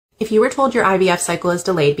If you were told your IVF cycle is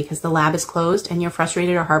delayed because the lab is closed and you're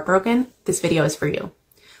frustrated or heartbroken, this video is for you.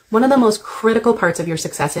 One of the most critical parts of your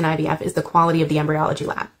success in IVF is the quality of the embryology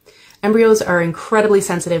lab. Embryos are incredibly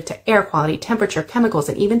sensitive to air quality, temperature, chemicals,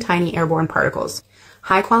 and even tiny airborne particles.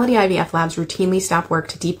 High-quality IVF labs routinely stop work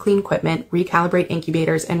to deep clean equipment, recalibrate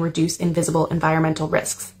incubators, and reduce invisible environmental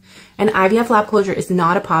risks. An IVF lab closure is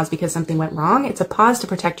not a pause because something went wrong. It's a pause to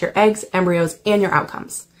protect your eggs, embryos, and your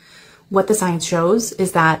outcomes. What the science shows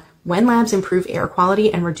is that when labs improve air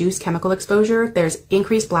quality and reduce chemical exposure, there's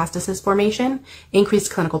increased blastocyst formation,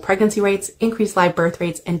 increased clinical pregnancy rates, increased live birth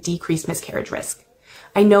rates, and decreased miscarriage risk.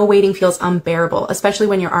 I know waiting feels unbearable, especially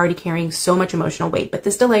when you're already carrying so much emotional weight, but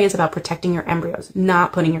this delay is about protecting your embryos,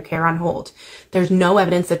 not putting your care on hold. There's no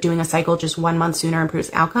evidence that doing a cycle just 1 month sooner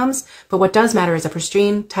improves outcomes, but what does matter is a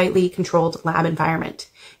pristine, tightly controlled lab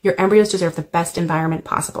environment. Your embryos deserve the best environment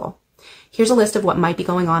possible. Here's a list of what might be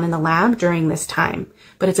going on in the lab during this time,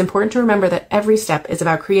 but it's important to remember that every step is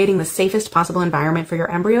about creating the safest possible environment for your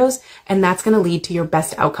embryos, and that's going to lead to your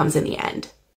best outcomes in the end.